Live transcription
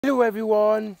Hello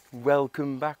everyone,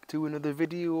 welcome back to another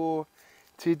video.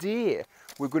 Today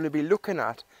we're going to be looking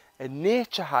at a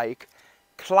NatureHike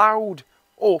Cloud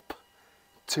Up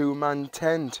 2-man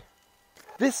tent.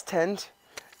 This tent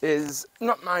is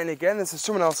not mine again, this is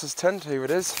someone else's tent, here it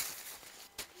is.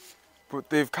 But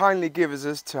they've kindly given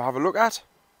us to have a look at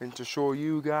and to show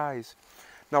you guys.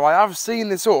 Now I have seen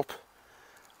this up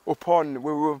on,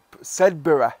 we were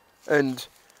Sedborough, and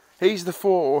here's the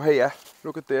photo here,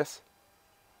 look at this.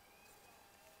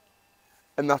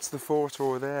 And that's the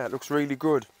photo there, it looks really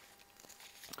good.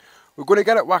 We're going to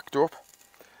get it whacked up.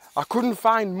 I couldn't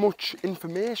find much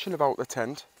information about the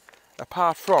tent,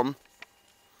 apart from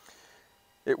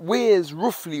it weighs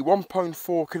roughly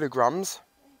 1.4 kilograms.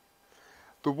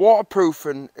 The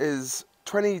waterproofing is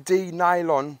 20D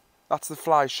nylon, that's the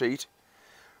fly sheet,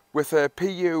 with a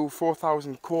PU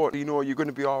 4000 coat. You know you're going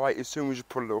to be alright as soon as you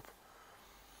put it up.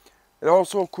 It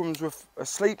also comes with a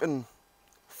sleeping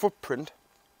footprint,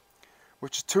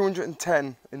 which is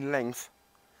 210 in length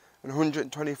and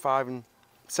 125 in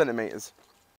centimetres.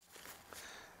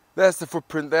 There's the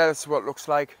footprint there, that's what it looks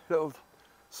like. Little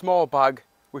small bag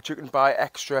which you can buy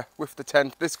extra with the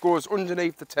tent. This goes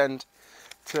underneath the tent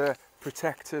to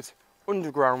protect it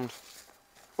underneath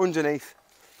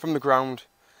from the ground,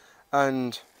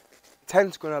 and the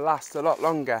tent's going to last a lot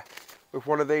longer with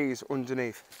one of these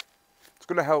underneath. It's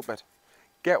going to help it.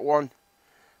 Get one,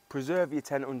 preserve your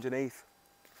tent underneath,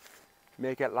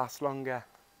 make it last longer.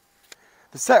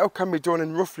 The setup can be done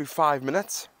in roughly 5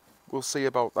 minutes. We'll see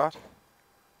about that.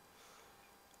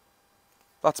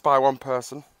 That's by one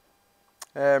person.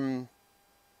 Downsides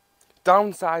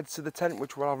to the tent,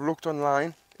 which I've looked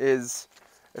online, is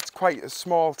it's quite a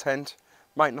small tent,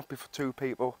 might not be for 2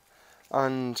 people,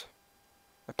 and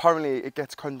apparently it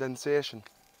gets condensation.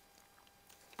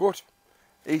 But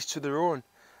each to their own.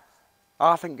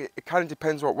 I think it kind of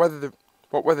depends what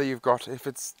weather you've got.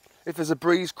 If there's a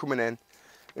breeze coming in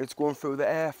and it's going through the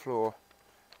airflow,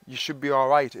 you should be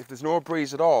alright. If there's no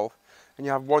breeze at all and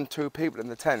you have 1-2 people in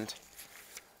the tent,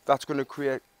 that's going to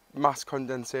create mass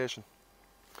condensation.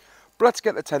 But let's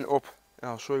get the tent up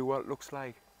and I'll show you what it looks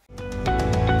like.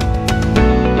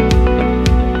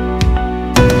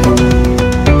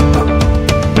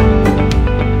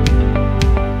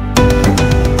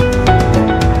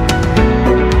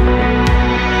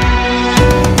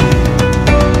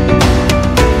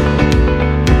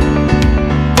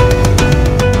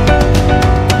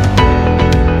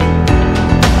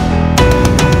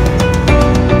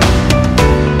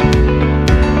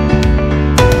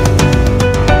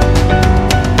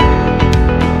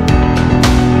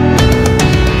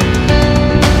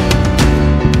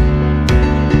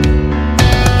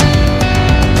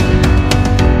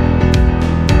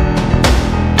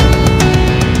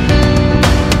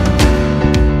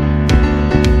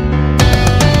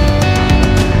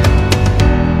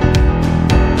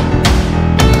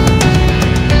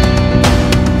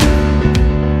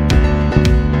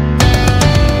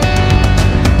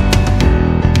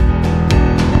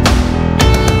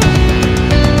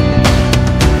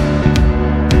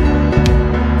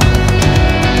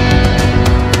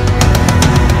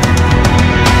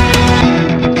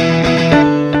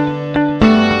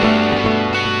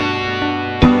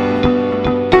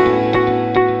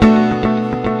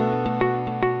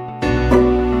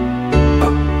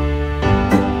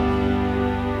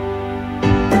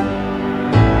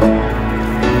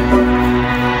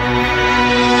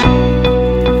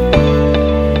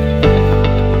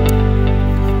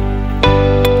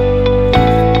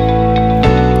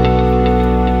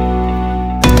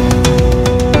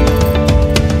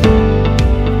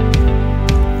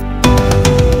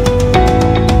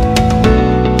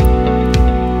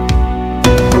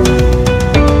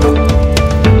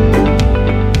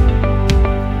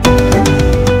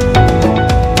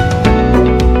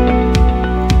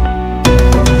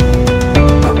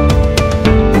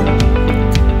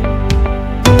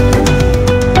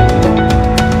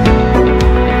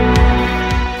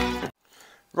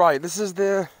 Right, this is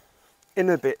the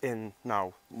inner bit in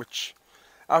now, which,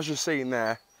 as you're seeing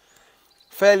there,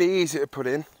 fairly easy to put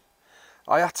in.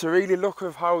 I had to really look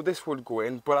at how this would go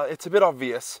in, but it's a bit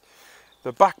obvious.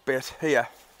 The back bit here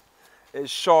is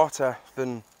shorter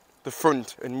than the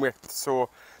front in width, so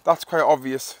that's quite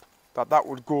obvious that that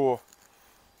would go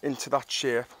into that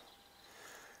shape.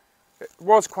 It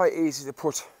was quite easy to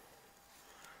put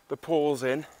the poles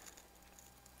in.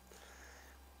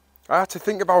 I had to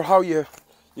think about how you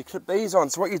clip these on.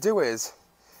 So what you do is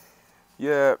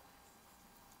you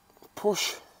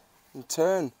push and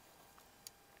turn,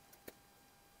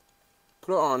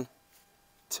 put it on,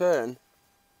 turn,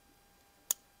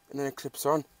 and then it clips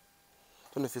on.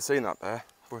 Don't know if you've seen that there.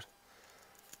 but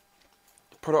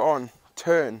put it on,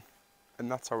 turn,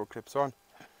 and that's how it clips on.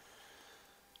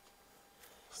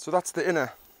 So that's the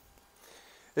inner.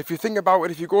 If you think about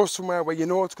it, if you go somewhere where you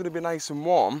know it's going to be nice and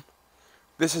warm,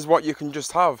 this is what you can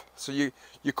just have. So you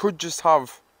could just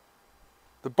have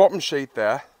the bottom sheet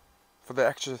there for the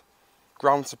extra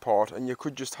ground support, and you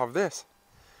could just have this,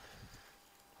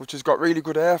 which has got really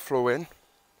good airflow in,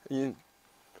 and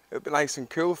it'll be nice and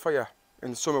cool for you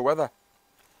in summer weather.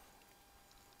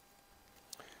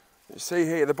 You see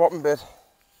here the bottom bit,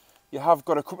 you have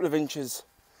got a couple of inches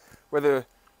where the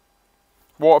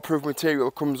waterproof material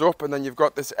comes up, and then you've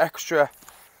got this extra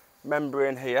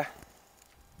membrane here.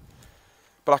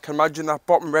 But I can imagine that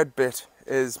bottom red bit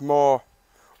is more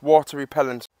water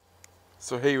repellent.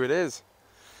 So here it is.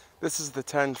 This is the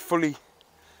tent fully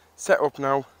set up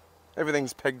now.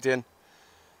 Everything's pegged in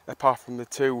apart from the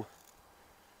two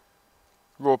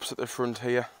ropes at the front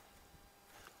here.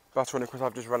 That's only because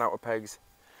I've just run out of pegs.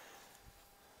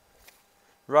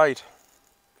 Right,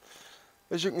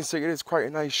 as you can see, it is quite a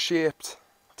nice shaped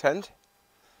tent.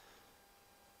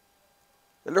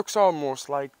 It looks almost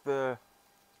like the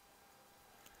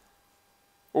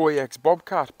OEX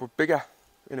Bobcat, but bigger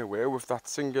in a way, with that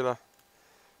singular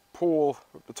pole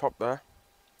at the top there.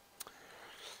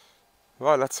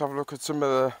 Right, let's have a look at some of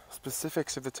the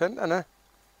specifics of the tent then.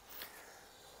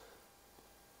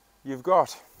 You've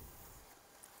got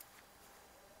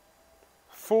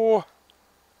 4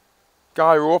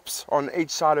 guy ropes on each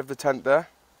side of the tent there.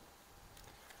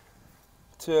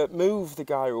 To move the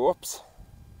guy ropes,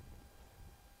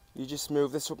 you just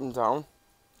move this up and down.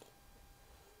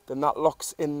 Then that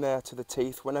locks in there to the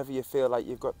teeth whenever you feel like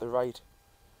you've got the right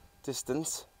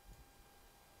distance.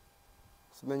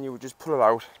 So then you would just pull it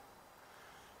out,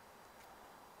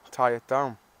 tie it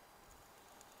down.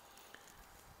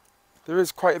 There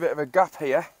is quite a bit of a gap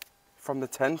here from the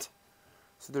tent,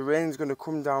 so the rain's going to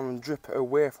come down and drip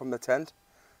away from the tent.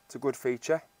 It's a good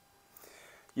feature.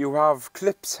 You have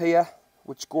clips here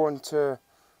which go into the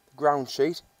ground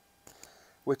sheet,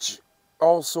 which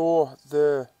also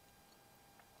the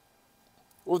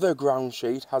other ground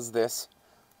sheet has this,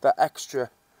 that extra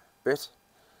bit,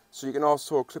 so you can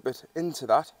also clip it into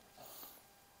that.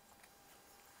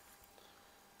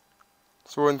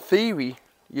 So in theory,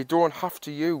 you don't have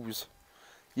to use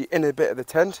your inner bit of the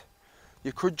tent.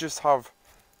 You could just have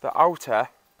the outer,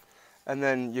 and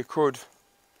then you could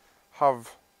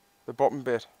have the bottom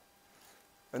bit,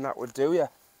 and that would do you.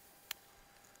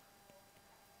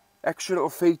 Extra little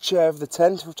feature of the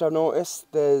tent which I've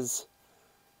noticed, there's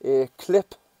a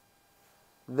clip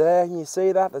there. Can you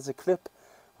see that? There's a clip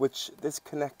which this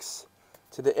connects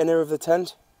to the inner of the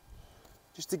tent,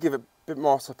 just to give it a bit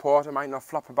more support. It might not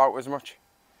flap about as much.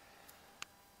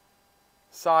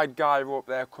 Side guy rope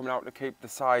there coming out to keep the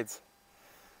sides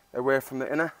away from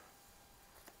the inner.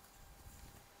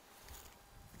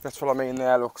 That's what I mean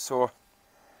there, look. So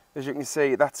as you can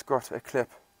see, that's got a clip,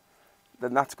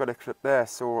 then that's got a clip there.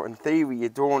 So in theory, you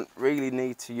don't really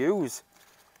need to use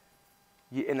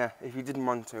your inner if you didn't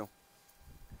want to.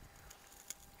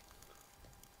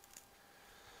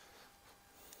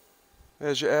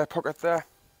 There's your air pocket there.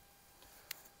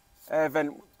 Air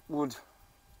vent would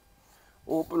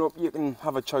open up. You can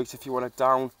have a choice if you want it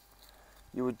down.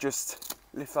 You would just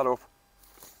lift that up.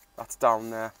 That's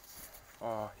down there.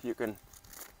 Or you can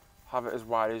have it as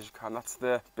wide as you can. That's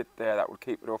the bit there that would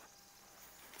keep it up.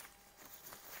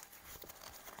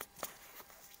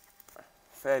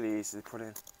 Fairly easy to put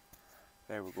in.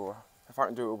 There we go. If I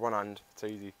can do it with one hand, it's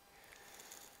easy.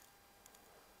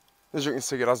 As you can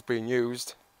see, it has been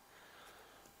used.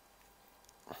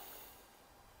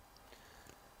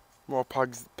 More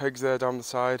pegs there down the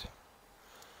side.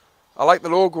 I like the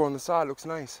logo on the side, looks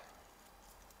nice.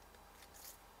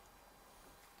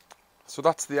 So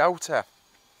that's the outer.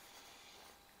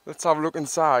 Let's have a look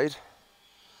inside,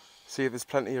 see if there's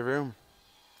plenty of room.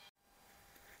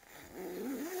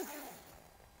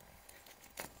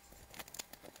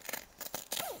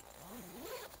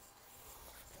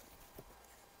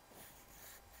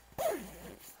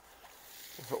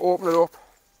 If I open it up,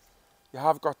 you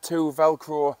have got 2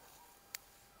 Velcro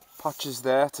patches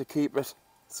there to keep it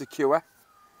secure.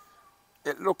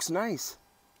 It looks nice.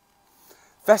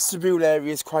 Vestibule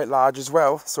area is quite large as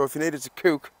well, so if you needed to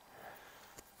cook,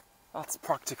 that's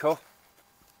practical.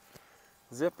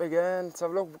 Zip again, let's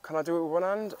have a look. Can I do it with one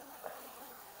hand?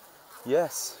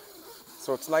 Yes.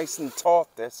 So it's nice and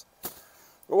taut, this.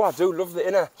 Oh, I do love the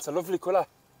inner. It's a lovely colour.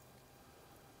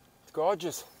 It's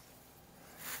gorgeous.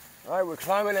 Right, we're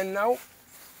climbing in now.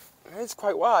 It's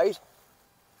quite wide.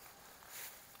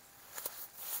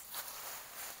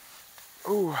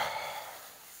 Ooh.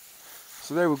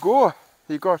 So there we go.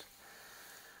 You've got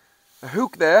a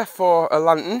hook there for a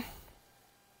lantern.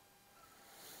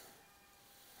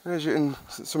 There's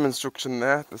some instruction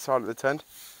there at the side of the tent.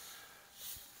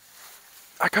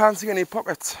 I can't see any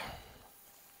pockets.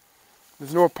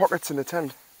 There's no pockets in the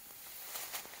tent.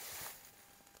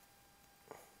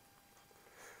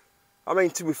 I mean,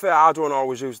 to be fair, I don't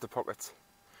always use the pockets.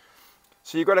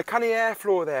 So you've got a canny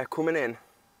airflow there coming in.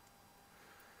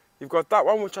 You've got that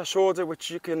one which I showed you, which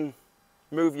you can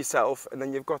move yourself, and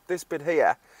then you've got this bit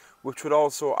here, which would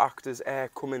also act as air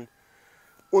coming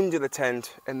under the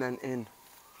tent and then in.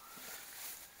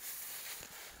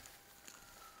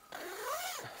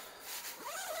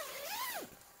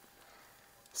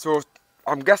 So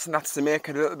I'm guessing that's to make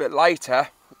it a little bit lighter.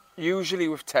 Usually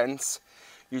with tents,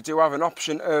 you do have an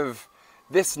option of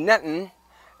this netting,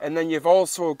 and then you've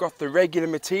also got the regular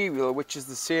material, which is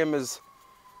the same as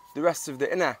the rest of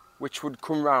the inner, which would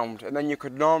come round, and then you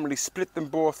could normally split them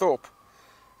both up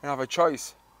and have a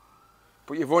choice.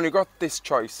 But you've only got this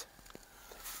choice.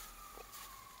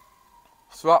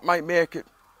 So that might make it,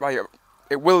 right,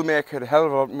 it will make it a hell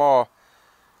of a lot more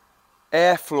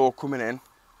airflow coming in.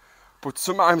 But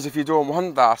sometimes if you don't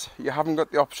want that, you haven't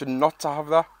got the option not to have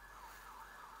that.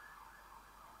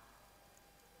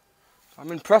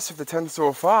 I'm impressed with the tent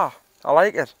so far. I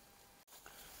like it.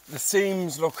 The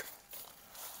seams look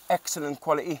excellent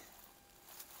quality.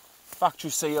 Factory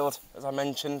sealed, as I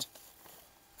mentioned.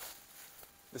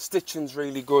 The stitching's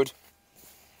really good.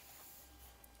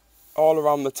 All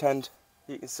around the tent,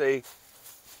 you can see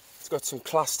it's got some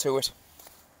class to it.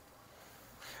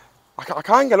 I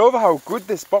can't get over how good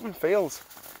this bottom feels.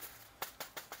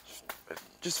 It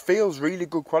just feels really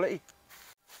good quality.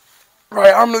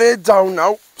 Right, I'm laid down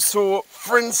now. So,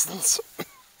 for instance,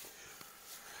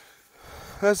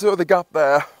 there's the other gap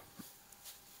there.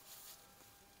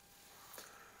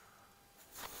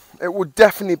 It would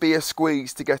definitely be a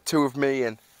squeeze to get two of me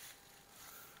in.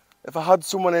 If I had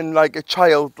someone in, like a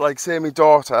child, like say my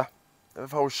daughter,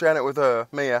 if I was sharing it with her,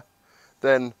 Mia,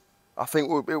 then I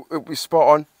think it would be spot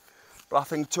on. But I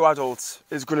think two adults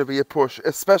is going to be a push,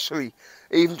 especially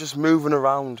even just moving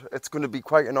around. It's going to be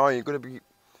quite annoying. You're going to be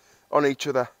on each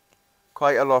other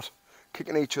quite a lot,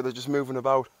 kicking each other, just moving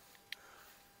about.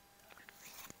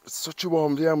 It's such a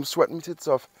warm day, I'm sweating my tits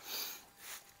off.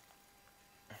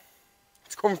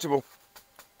 It's comfortable.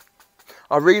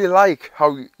 I really like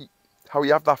how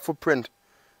you have that footprint.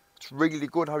 It's really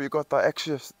good how you got that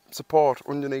extra support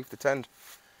underneath the tent.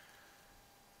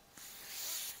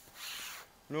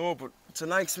 No, but it's a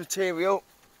nice material.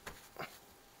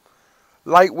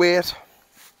 Lightweight.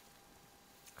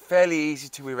 Fairly easy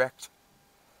to erect.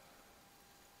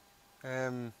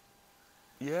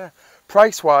 Yeah.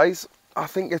 Price wise, I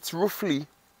think it's roughly,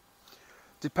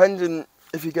 depending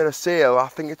if you get a sale, I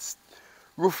think it's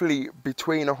roughly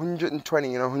between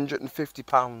 120 and 150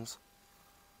 pounds.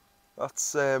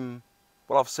 That's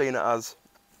what I've seen it as.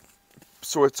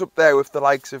 So it's up there with the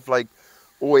likes of like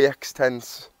OEX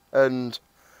tents and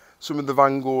some of the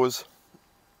Van Goghs.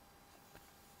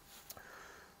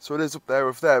 So it is up there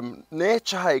with them.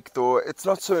 NatureHike though, it's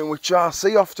not something which I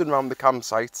see often around the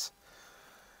campsites.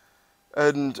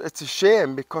 And it's a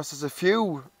shame because there's a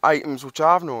few items which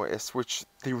I've noticed which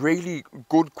they're really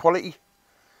good quality.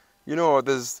 You know,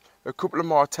 there's a couple of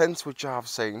more tents which I've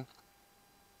seen.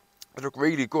 They look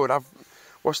really good. I've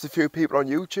watched a few people on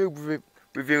YouTube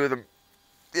review them.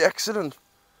 They're excellent.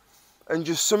 And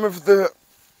just some of the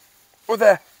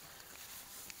other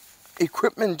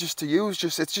equipment just to use,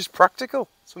 it's just practical,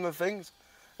 some of the things.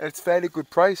 And it's fairly good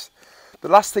price. The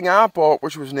last thing I bought,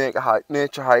 which was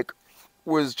NatureHike,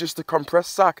 was just a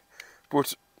compressed sack.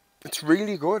 But it's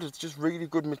really good. It's just really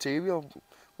good material,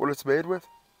 what it's made with.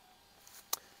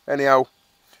 Anyhow,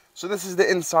 so this is the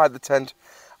inside the tent.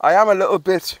 I am a little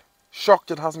bit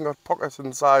shocked it hasn't got pockets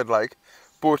inside, like,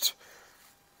 but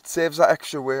it saves that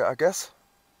extra weight, I guess.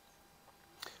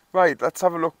 Right, let's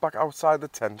have a look back outside the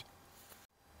tent.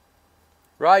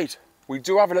 Right, we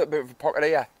do have a little bit of a pocket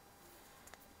here.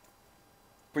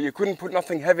 But you couldn't put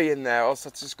nothing heavy in there, else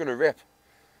it's just going to rip.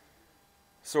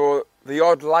 So the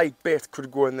odd light bit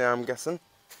could go in there, I'm guessing.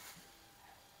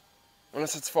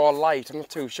 Unless it's for light, I'm not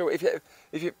too sure.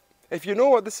 If you know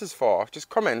what this is for, just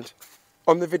comment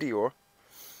on the video.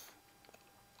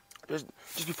 Just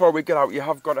before we get out, you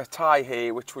have got a tie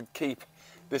here which would keep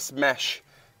this mesh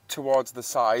towards the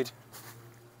side.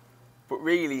 But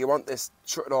really you want this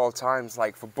shut at all times,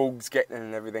 like for bugs getting in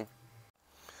and everything.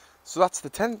 So that's the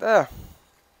tent there.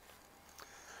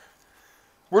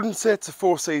 Wouldn't say it's a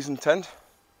 4-season tent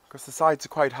because the sides are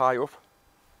quite high up.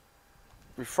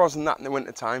 We've frozen that in the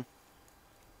winter time.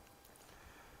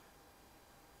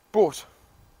 But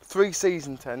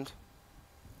 3-season tent,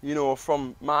 you know,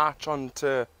 from March on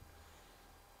to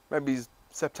maybe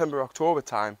September, October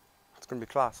time. It's going to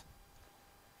be class.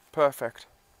 Perfect.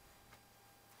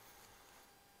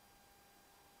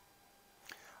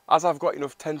 As I've got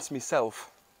enough tents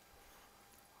myself,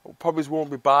 I probably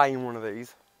won't be buying one of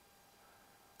these,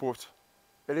 but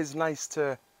it is nice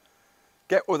to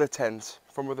get other tents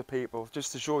from other people,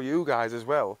 just to show you guys as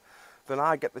well. Then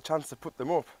I get the chance to put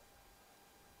them up,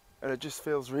 and it just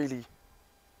feels really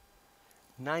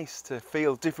nice to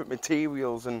feel different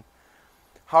materials and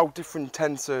how different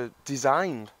tents are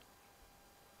designed.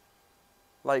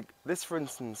 Like this, for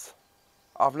instance,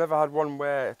 I've never had one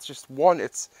where it's just one,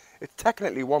 it's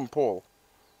technically one pole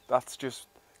that's just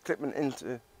clipping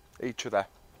into each other.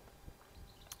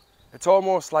 It's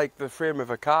almost like the frame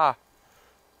of a car,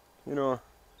 you know.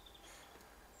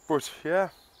 But yeah,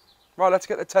 right, let's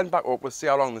get the tent back up. We'll see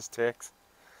how long this takes,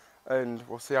 and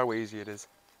we'll see how easy it is.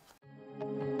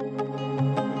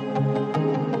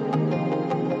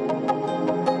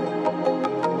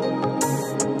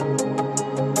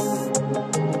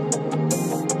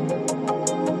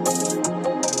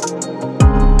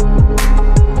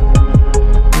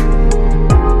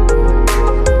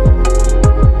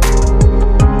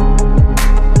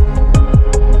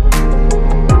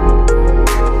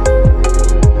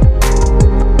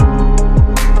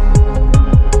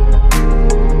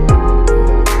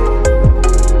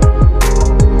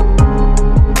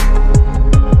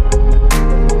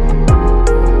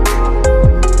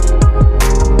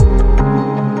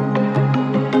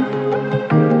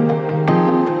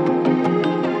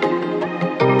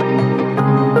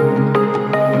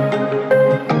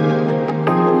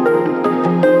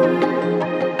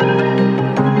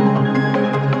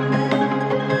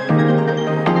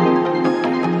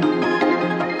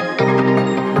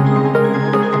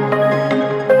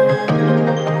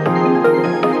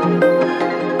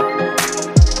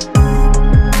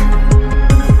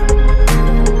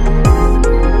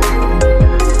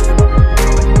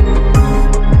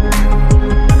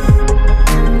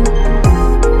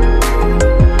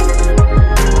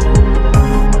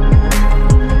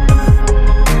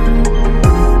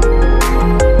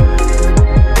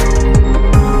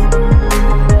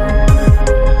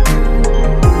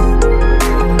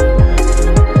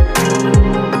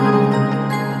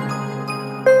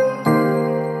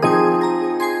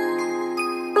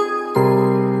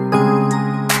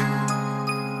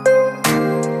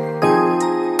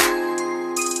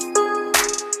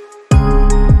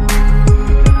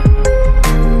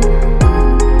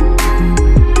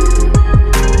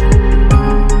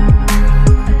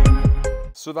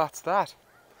 So that's that.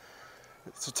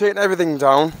 So taking everything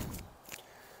down,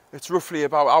 it's roughly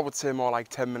about, I would say more like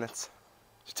 10 minutes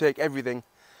to take everything.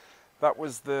 That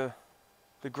was the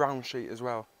ground sheet as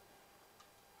well,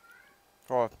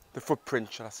 or the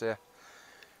footprint should I say.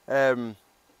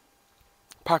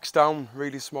 Packs down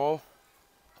really small,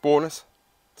 bonus,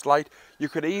 it's light. You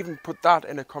could even put that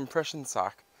in a compression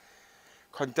sack,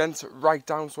 condense it right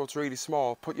down so it's really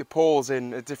small, put your poles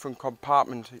in a different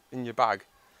compartment in your bag,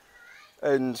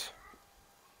 and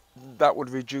that would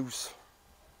reduce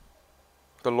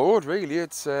the load really.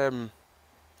 It's yeah,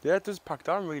 it does pack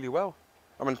down really well.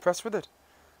 I'm impressed with it,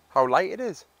 how light it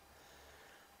is.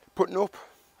 Putting up,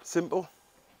 simple.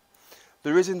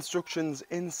 There is instructions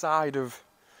inside of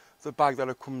the bag that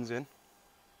it comes in,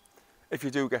 if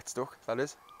you do get stuck, that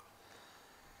is.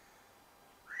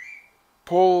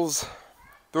 Poles,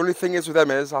 the only thing is with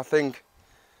them is, I think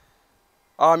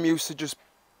I'm used to just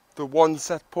the one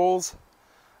set poles,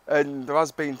 and there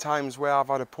has been times where I've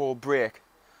had a pole break,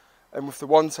 and with the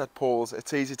one set poles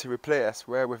it's easy to replace,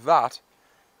 where with that,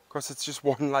 because it's just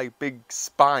one like big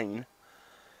spine,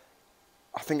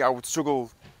 I think I would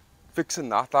struggle fixing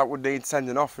that. That would need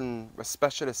sending off and a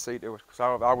specialist see to it, because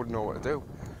I wouldn't know what to do.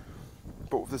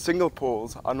 But with the single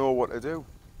poles, I know what to do.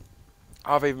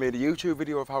 I've even made a YouTube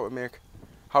video of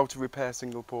how to repair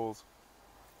single poles.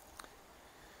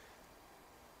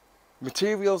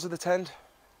 Materials of the tent,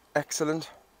 excellent.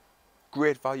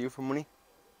 Great value for money.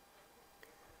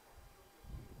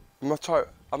 I'm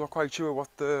not quite sure what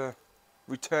the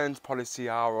returns policy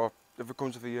are, or if it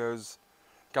comes with a year's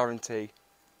guarantee.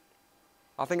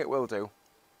 I think it will do,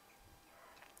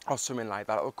 or something like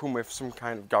that. It'll come with some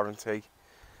kind of guarantee.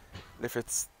 If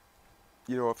it's,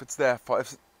 you know, if it's there for,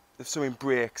 if something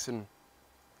breaks and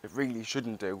it really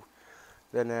shouldn't do,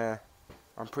 then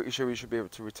I'm pretty sure we should be able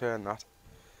to return that.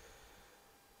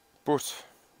 But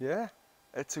yeah,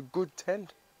 it's a good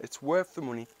tent. It's worth the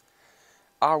money.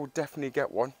 I would definitely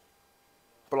get one.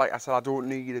 But like I said, I don't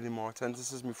need any more tents.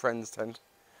 This is my friend's tent.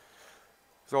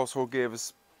 He also gave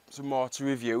us some more to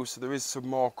review, so there is some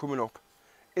more coming up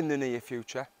in the near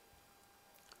future.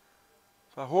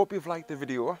 So I hope you've liked the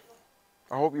video.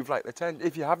 I hope you've liked the tent.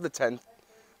 If you have the tent,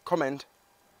 comment.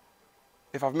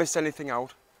 If I've missed anything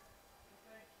out,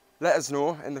 let us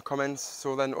know in the comments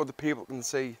so then other people can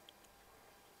see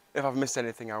if I've missed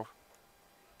anything out.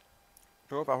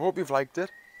 No, but I hope you've liked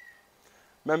it.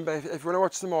 Remember, if you want to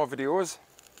watch some more videos,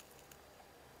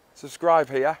 subscribe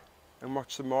here and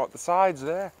watch some more at the sides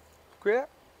there. Great.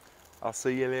 I'll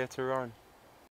see you later on.